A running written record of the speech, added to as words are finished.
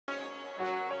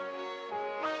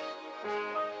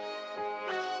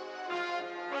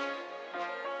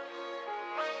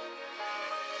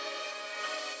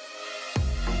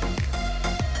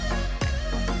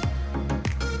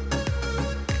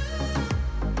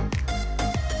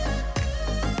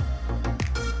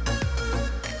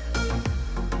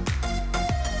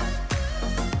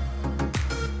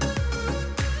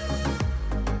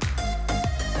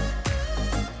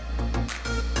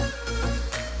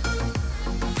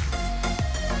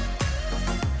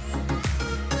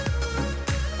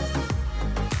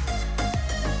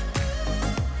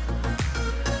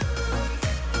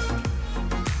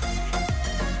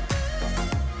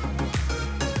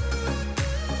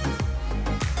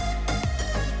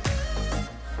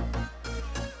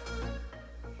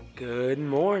Good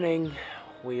morning.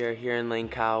 We are here in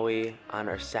Langkawi on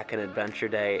our second adventure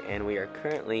day, and we are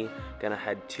currently gonna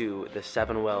head to the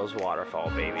 7 Wells Waterfall,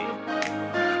 baby.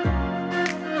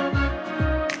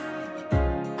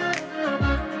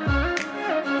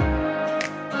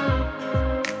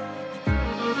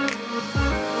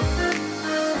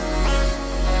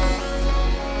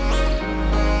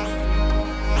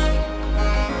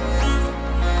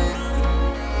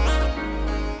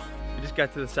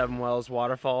 Got to the 7 Wells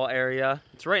Waterfall area.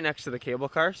 It's right next to the cable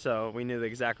car, so we knew the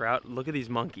exact route. Look at these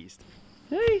monkeys.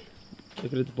 Hey!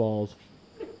 Look at its balls.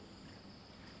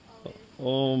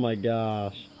 Oh my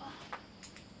gosh.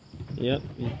 Yep.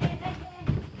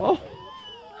 Oh!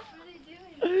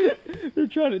 What are they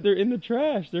doing? They're in the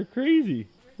trash. They're crazy.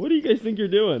 What do you guys think you're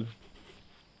doing?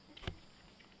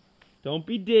 Don't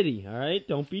be Diddy, alright?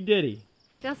 Don't be Diddy.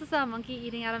 We also saw a monkey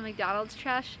eating out of McDonald's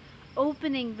trash,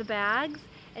 opening the bags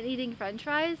and eating french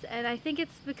fries, and I think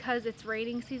it's because it's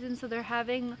raining season, so they're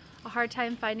having a hard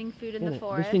time finding food in the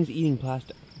forest. This thing's eating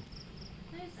plastic.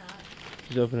 No, it's not.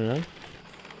 Just open it up.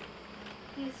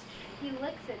 He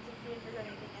licks it to see if there's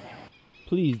anything in it.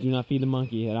 Please do not feed the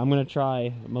monkey. And I'm gonna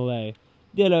try Malay.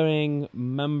 Dilaring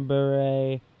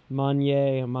membere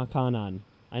manye makanan.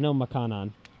 I know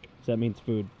makanan, so that means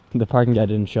food. The parking guy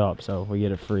didn't show up, so we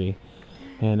get it free.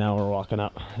 And now we're walking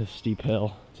up this steep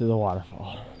hill to the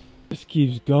waterfall. This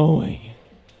keeps going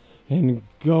and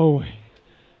going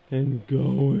and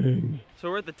going. So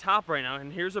we're at the top right now,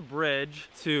 and here's a bridge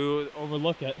to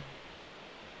overlook it.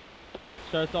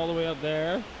 Starts all the way up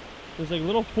there. There's like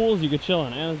little pools you could chill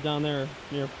in. Anna's down there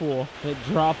near a pool. It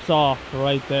drops off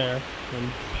right there. And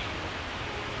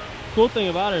the cool thing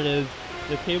about it is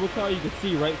the cable car you can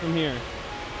see right from here.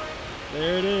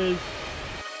 There it is.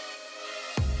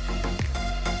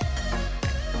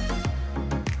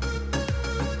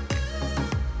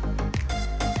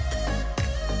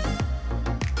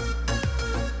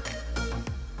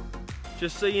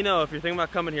 Just so you know, if you're thinking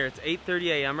about coming here, it's 8:30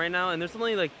 a.m. right now, and there's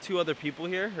only like 2 other people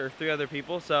here, or 3 other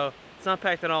people, so it's not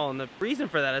packed at all. And the reason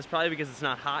for that is probably because it's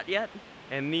not hot yet,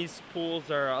 and these pools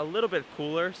are a little bit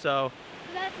cooler, so.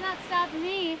 That's not stopping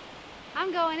me.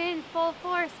 I'm going in full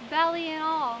force, belly and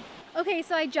all. Okay,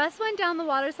 so I just went down the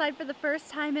water slide for the first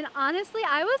time, and honestly,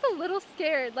 I was a little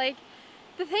scared. Like,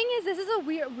 the thing is, this is a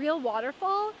real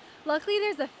waterfall. Luckily,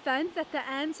 there's a fence at the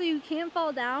end, so you can't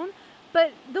fall down.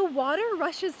 But the water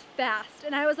rushes fast,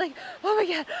 and I was like, oh my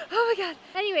god, oh my god.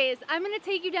 Anyways, I'm gonna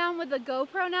take you down with the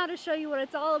GoPro now to show you what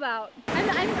it's all about.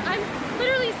 I'm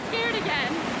literally scared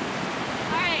again.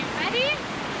 All right, ready?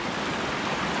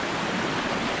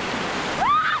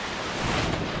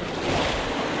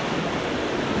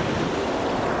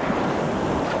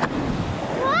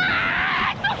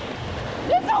 What?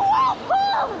 It's a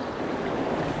whirlpool!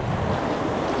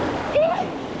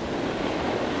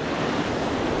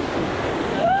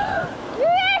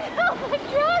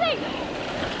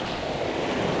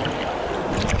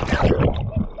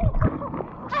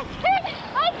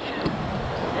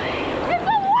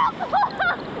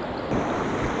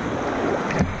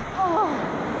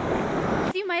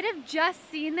 Just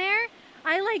seen there,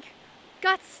 I like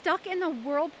got stuck in the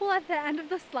whirlpool at the end of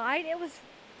the slide. It was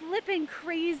flipping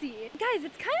crazy. Guys,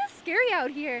 it's kind of scary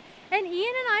out here, and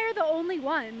Ian and I are the only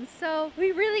ones, so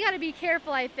we really got to be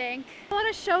careful, I think. I want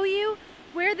to show you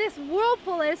where this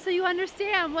whirlpool is so you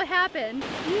understand what happened.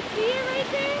 You see it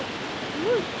right there?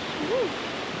 Woo, woo.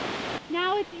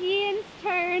 Now it's Ian's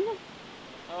turn.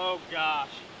 Oh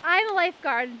gosh. I'm a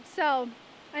lifeguard, so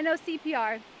I know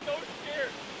CPR. So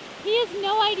scared. He has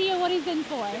no idea what he's in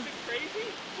for. Is it crazy?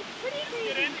 It's pretty crazy.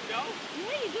 Get in and go?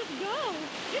 Yeah, you just go.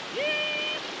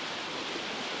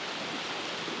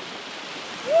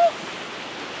 Woo!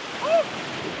 Oh!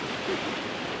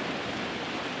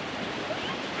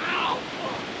 Ow!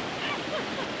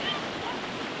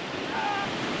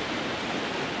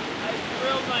 I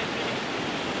thrilled my feet.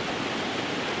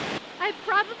 I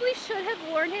probably should have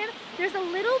warned him. There's a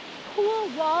little pool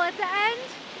wall at the end,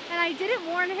 and I didn't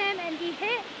warn him, and he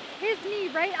hit his knee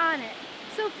right on it.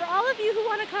 So for all of you who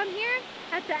want to come here,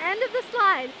 at the end of the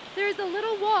slide, there's a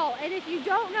little wall, and if you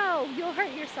don't know, you'll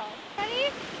hurt yourself. Ready?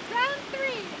 Round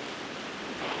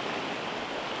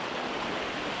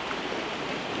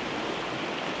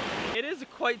 3. It is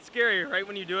quite scary right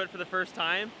when you do it for the first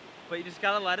time, but you just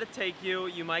gotta let it take you.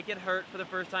 You might get hurt for the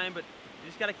first time, but you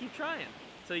just gotta keep trying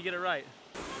until you get it right.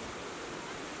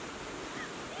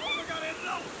 Oh my god,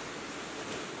 no!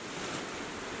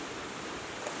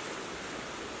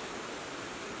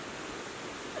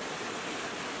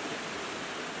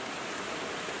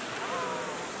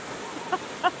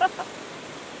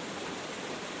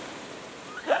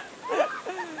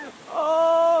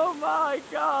 Oh my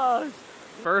gosh!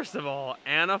 First of all,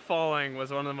 Anna falling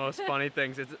was one of the most funny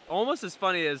things. It's almost as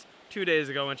funny as 2 days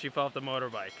ago when she fell off the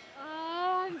motorbike.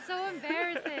 Oh, I'm so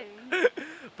embarrassing.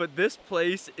 But this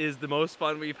place is the most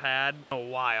fun we've had in a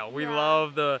while. We Yeah.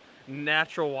 love the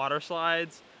natural water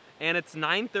slides. And it's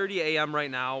 9:30 a.m. right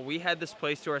now. We had this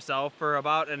place to ourselves for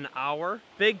about an hour.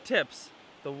 Big tips.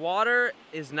 The water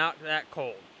is not that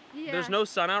cold. Yeah. There's no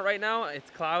sun out right now. It's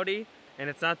cloudy and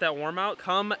it's not that warm out.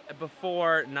 Come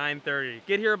before 9:30.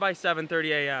 Get here by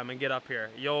 7:30 a.m. and get up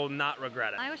here. You'll not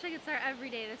regret it. I wish I could start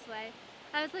every day this way.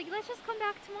 I was like, let's just come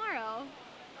back tomorrow.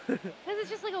 Because it's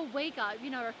just like a wake up, you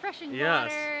know, refreshing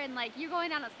Yes. water, and like you're going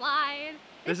down a slide.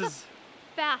 This It's is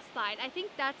a fast slide. I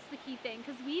think that's the key thing,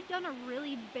 because we've done a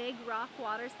really big rock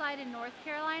water slide in North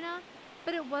Carolina,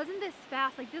 but it wasn't this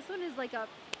fast. Like this one is like a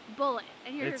bullet,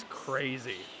 and you're it's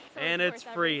crazy. so And it's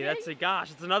worth free. everything. That's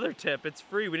gosh, it's another tip. It's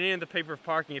free. We didn't have to pay for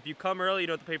parking. If you come early, you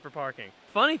don't have to pay for parking.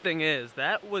 Funny thing is,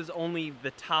 that was only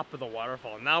the top of the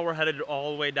waterfall. Now we're headed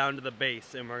all the way down to the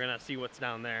base and we're gonna see what's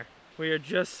down there. We are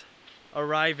just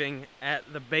arriving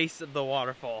at the base of the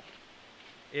waterfall.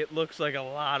 It looks like a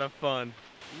lot of fun.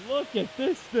 Look at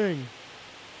this thing.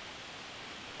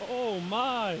 Oh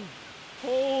my.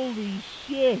 Holy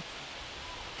shit.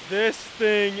 This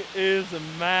thing is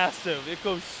massive. It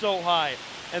goes so high.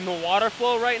 And the water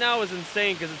flow right now is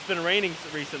insane because it's been raining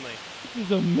recently. This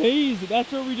is amazing.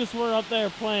 That's where we just were up there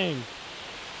playing.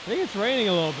 I think it's raining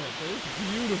a little bit, but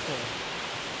it's beautiful.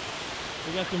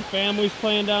 We got some families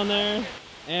playing down there.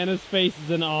 Anna's face is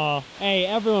in awe. Hey,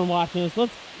 everyone watching this,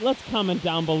 let's comment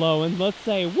down below and let's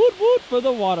say woot woot for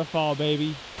the waterfall,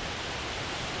 baby.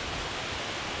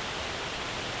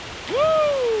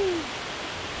 Woo!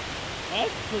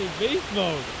 That's pretty beast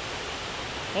mode.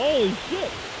 Holy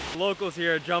shit. Locals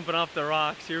here are jumping off the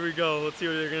rocks. Here we go. Let's see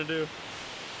what they're gonna do.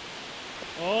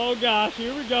 Oh gosh,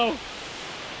 here we go.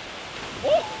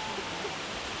 Oh!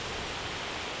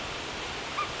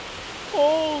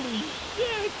 Holy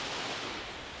shit!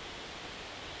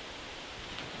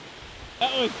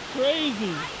 That was crazy. I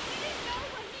didn't know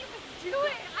what he was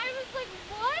doing. I was like,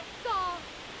 what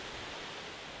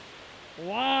the?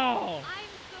 Wow. I'm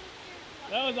so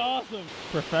scared. That was awesome.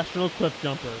 Professional cliff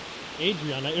jumper,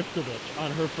 Adriana Ifkovich,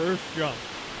 on her first jump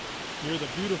near the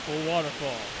beautiful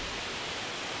waterfall.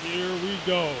 Here we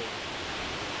go.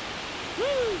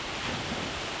 Woo!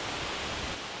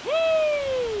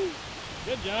 Woo!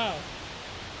 Good job.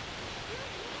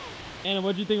 Anna,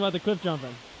 what did you think about the cliff jumping?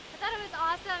 I thought it was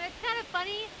awesome. It's kind of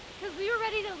funny because we were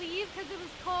ready to leave because it was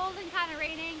cold and kind of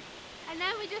raining. And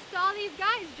then we just saw these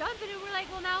guys jumping and we're like,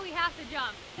 well, now we have to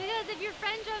jump. Because if your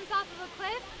friend jumps off of a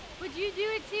cliff, would you do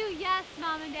it too? Yes,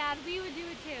 Mom and Dad, we would do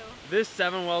it too. This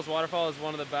Seven Wells waterfall is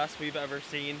one of the best we've ever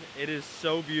seen. It is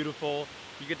so beautiful.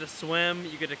 You get to swim,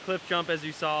 you get to cliff jump as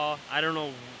you saw. I don't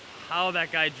know how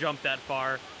that guy jumped that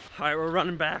far. All right, we're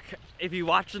running back. If you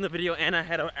watched in the video, Anna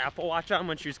had an Apple Watch on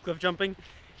when she was cliff jumping,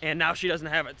 and now she doesn't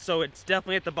have it, so it's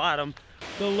definitely at the bottom.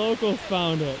 The locals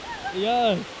found it.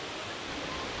 Yes.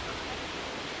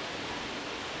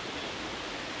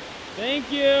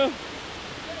 Thank you.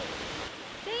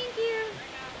 Thank you.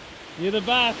 You're the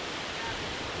best.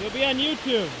 You'll be on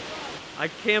YouTube. I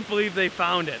can't believe they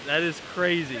found it. That is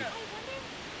crazy.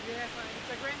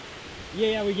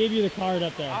 Yeah, we gave you the card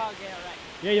up there. Oh, okay, all right.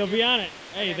 Yeah, you'll be on it.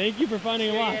 Hey, thank you for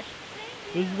finding a watch. Thank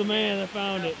This is the man that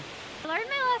found it. I learned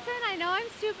my lesson. I know I'm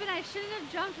stupid. I shouldn't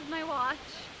have jumped with my watch.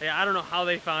 Hey, I don't know how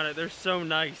they found it. They're so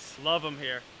nice. Love them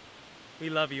here. We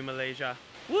love you, Malaysia.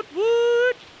 Woot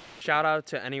woot! Shout out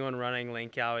to anyone running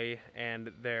Langkawi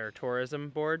and their tourism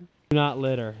board. Do not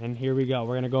litter, and here we go.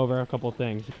 We're gonna go over a couple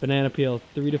things. Banana peel,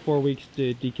 3 to 4 weeks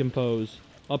to decompose.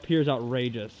 Up here is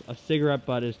outrageous. A cigarette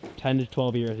butt is 10 to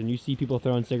 12 years, and you see people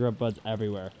throwing cigarette butts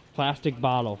everywhere. Plastic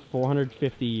bottle,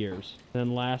 450 years. And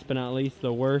then last but not least,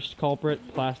 the worst culprit,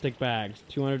 plastic bags,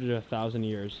 200 to 1,000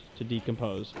 years to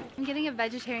decompose. I'm getting a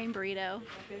vegetarian burrito.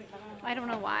 I don't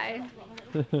know why.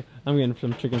 I'm getting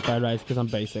some chicken fried rice because I'm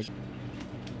basic.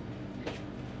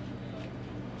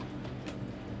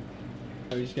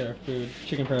 We just got our food,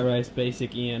 chicken fried rice,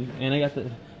 basic Ian. And I got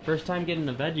the first time getting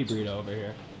a veggie burrito over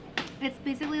here. It's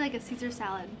basically like a Caesar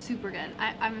salad. Super good.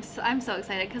 I'm so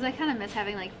excited because I kind of miss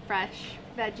having like fresh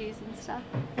veggies and stuff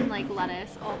and like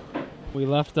lettuce. Oh. We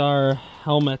left our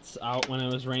helmets out when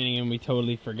it was raining and we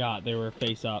totally forgot they were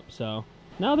face up, so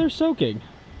now they're soaking.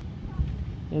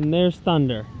 And there's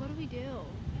thunder. What do we do?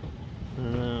 I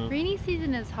don't know. Rainy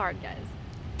season is hard, guys.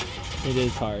 It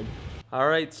is hard. All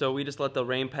right, so we just let the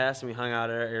rain pass and we hung out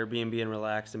at our Airbnb and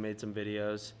relaxed and made some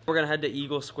videos. We're gonna head to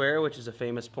Eagle Square, which is a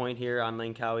famous point here on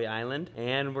Langkawi Island,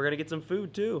 and we're gonna get some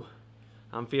food too.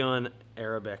 I'm feeling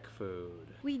Arabic food.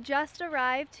 We just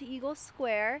arrived to Eagle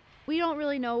Square. We don't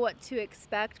really know what to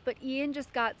expect, but Ian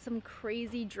just got some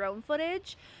crazy drone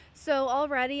footage. So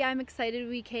already I'm excited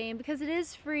we came because it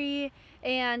is free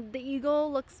and the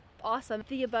eagle looks awesome.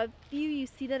 The above view, you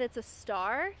see that it's a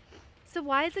star. So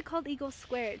why is it called Eagle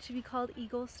Square? It should be called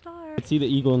Eagle Star. I can see the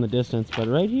eagle in the distance, but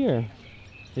right here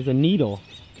is a needle.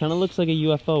 Kind of looks like a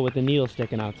UFO with a needle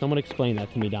sticking out. Someone explain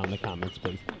that to me down in the comments,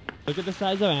 please. Look at the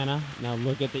size of Anna. Now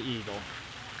look at the eagle.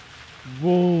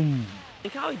 Boom.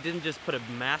 Langkawi didn't just put a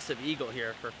massive eagle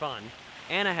here for fun.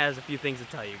 Anna has a few things to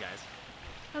tell you guys.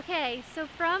 Okay, so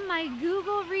from my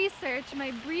Google research,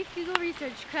 my brief Google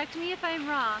research, correct me if I'm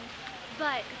wrong,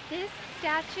 but this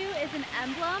statue is an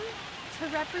emblem to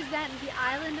represent the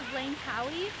island of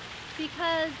Langkawi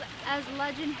because, as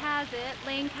legend has it,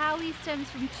 Langkawi stems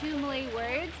from two Malay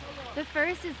words. The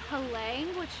first is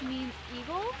halang, which means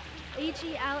eagle,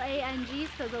 H-E-L-A-N-G,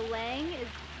 so the lang is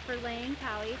for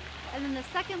Langkawi. And then the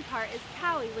second part is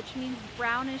kawi, which means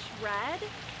brownish red,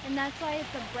 and that's why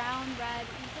it's a brown red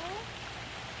eagle.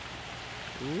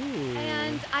 Ooh.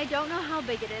 And I don't know how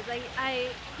big it is. I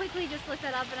quickly just looked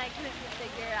that up and I couldn't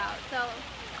figure it out. So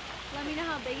let me know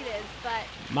how big it is. But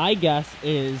my guess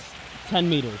is 10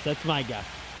 meters. That's my guess.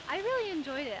 I really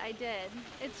enjoyed it. I did.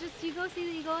 It's just you go see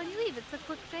the eagle and you leave. It's a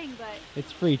quick thing, but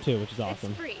it's free too, which is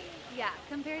awesome. It's free. Yeah,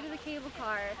 compared to the cable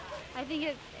car, I think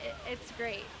it's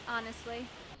great, honestly.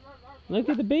 Look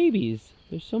at the babies.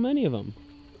 There's so many of them.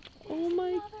 Oh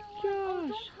my gosh. Oh,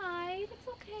 don't hide. It's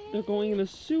okay. They're going in the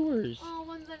sewers. Oh,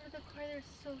 one's under the car. They're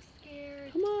so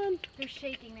scared. Come on. They're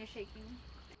shaking. They're shaking.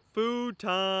 Food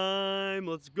time.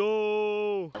 Let's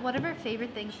go. One of our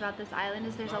favorite things about this island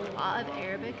is there's a lot of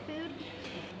Arabic food.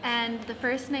 And the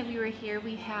first night we were here,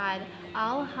 we had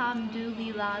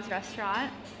Alhamdulillah's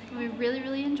restaurant. We really,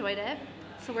 really enjoyed it.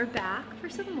 So we're back for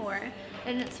some more.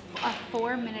 And it's a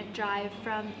 4-minute drive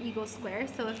from Eagle Square.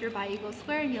 So if you're by Eagle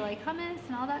Square and you like hummus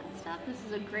and all that stuff, this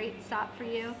is a great stop for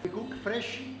you. We cook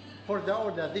fresh for the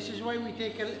order. This is why we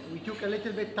took a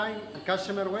little bit time,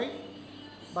 customer wait.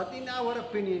 But in our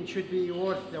opinion, should be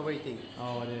worth the waiting.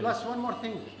 Oh, it is. Plus one more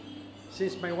thing.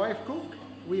 Since my wife cook,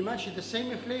 we match the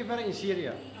same flavor in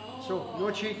Syria. So no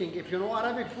cheating. If you know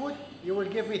Arabic food, you will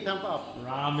give me thumb up.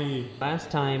 Rami. Last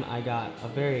time I got a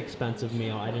very expensive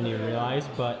meal. I didn't even realize,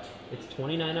 but it's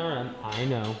 29 RM. I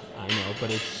know, but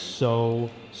it's so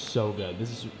good. This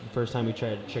is the first time we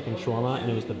tried chicken shawarma, and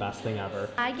it was the best thing ever.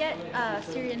 I get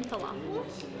Syrian falafel,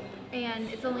 and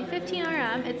it's only 15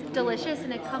 RM. It's delicious,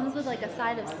 and it comes with like a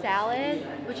side of salad,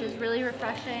 which is really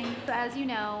refreshing. So as you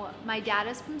know, my dad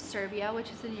is from Serbia, which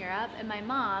is in Europe, and my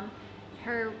mom,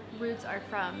 her roots are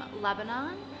from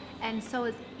Lebanon, and so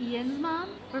is Ian's mom.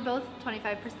 We're both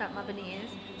 25% Lebanese,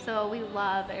 so we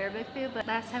love Arabic food. But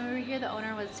last time we were here, the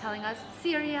owner was telling us,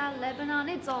 Syria, Lebanon,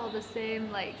 it's all the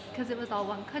same, like, because it was all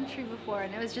one country before,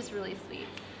 and it was just really sweet.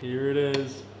 Here it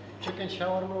is. Chicken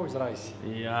shawarma with rice.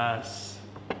 Yes.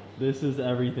 This is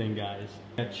everything, guys.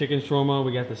 We got chicken shawarma,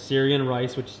 we got the Syrian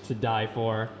rice, which is to die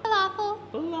for.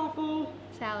 Falafel.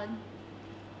 Salad.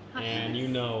 And you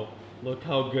know, look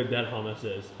how good that hummus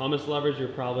is. Hummus lovers, you're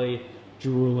probably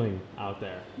drooling out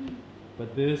there.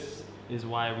 But this is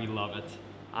why we love it.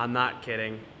 I'm not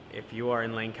kidding. If you are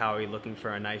in Langkawi looking for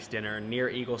a nice dinner near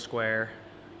Eagle Square,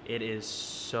 it is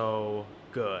so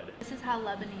good. This is how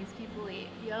Lebanese people eat.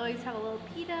 You always have a little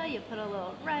pita, you put a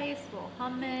little rice, a little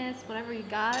hummus, whatever you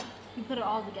got, you put it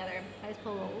all together. I just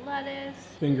put a little lettuce.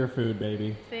 Finger food,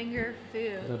 baby. Finger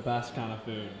food. The best kind of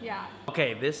food. Yeah.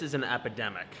 Okay, this is an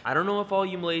epidemic. I don't know if all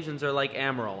you Malaysians are like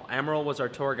Amaral. Amaral was our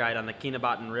tour guide on the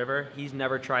Kinabatan River. He's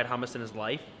never tried hummus in his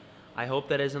life. I hope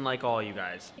that isn't like all you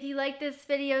guys. If you like this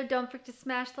video, don't forget to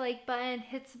smash the like button,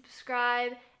 hit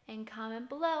subscribe, and comment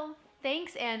below.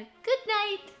 Thanks and good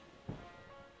night!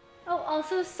 Oh,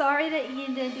 also sorry that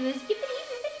Ian didn't do his yippity